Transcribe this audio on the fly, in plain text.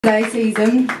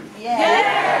Season.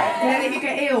 Yeah. Did any of you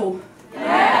get ill?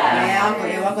 Yeah, I got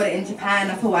ill. I got it in Japan.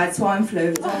 I thought I had swine flu.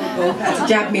 It was horrible. They had to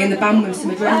jab me in the bum with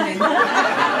some adrenaline.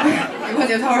 it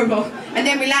was horrible. And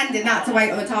then we landed and I had to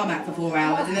wait on the tarmac for 4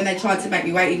 hours. And then they tried to make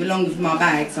me wait even longer for my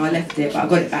bag, so I left it, but I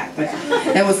got it back. But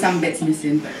there was some bits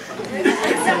missing. But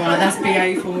it's alright. That's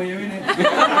BA for you, isn't it?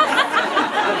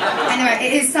 Anyway,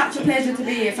 it is such a pleasure to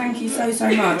be here. Thank you so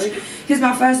much. This is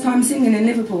my first time singing in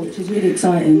Liverpool, which is really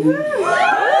exciting.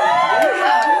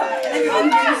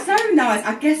 Everyone's been so nice.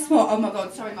 I guess what? Oh my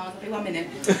God, sorry Miles, I'll be 1 minute.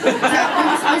 So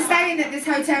I'm staying at this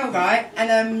hotel, right?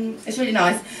 And it's really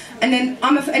nice. And then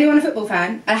anyone a football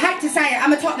fan? I hate to say it,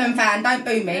 I'm a Tottenham fan, don't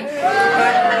boo me.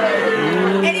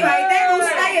 But anyway, they're all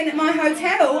staying at my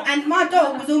hotel and my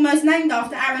dog was almost named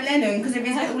after Aaron Lennon because of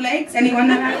his little legs. Anyone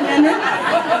know Aaron Lennon?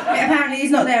 But apparently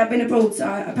he's not there, I've been abroad, so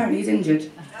apparently he's injured.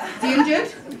 Is he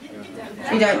injured?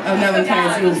 You don't? Oh, no one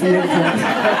cares, you're all from Liverpool.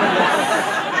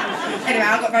 Anyway,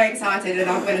 I got very excited and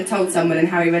I went and told someone and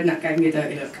Harry Redknapp gave me a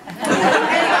dirty look. Anyway,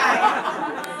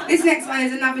 this next one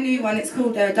is another new one. It's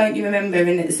called Don't You Remember,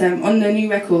 and it's on the new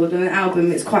record, on an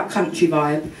album. It's quite country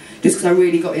vibe, just because I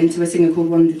really got into a singer called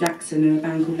Wanda Jackson and a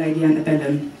band called Lady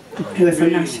Antebellum, who are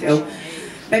from Nashville.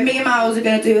 But me and Miles are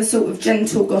going to do a sort of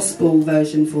gentle gospel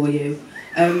version for you.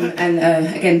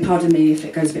 Again, pardon me if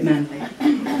it goes a bit manly.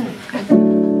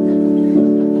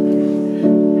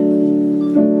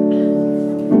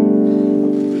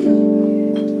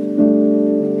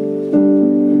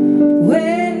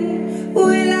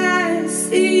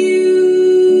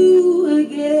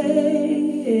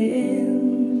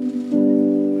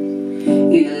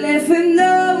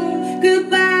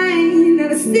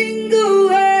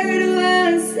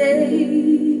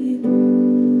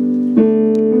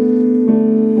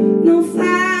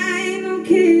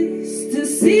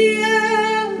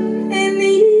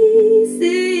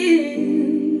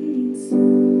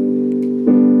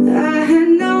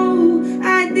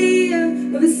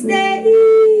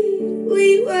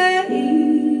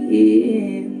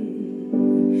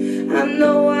 I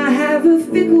know I have a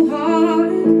fickle heart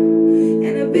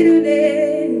and a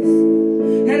bitterness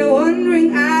and a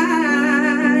wandering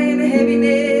eye and a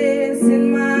heaviness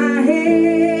in my head.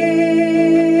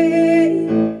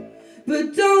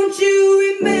 But don't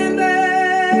you remember?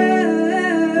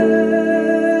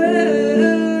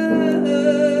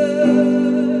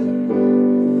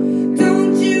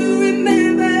 Don't you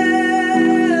remember?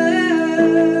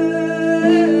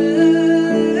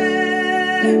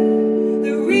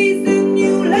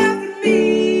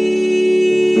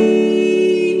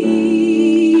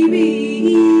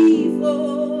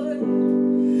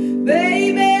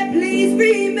 Baby, please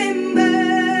remember.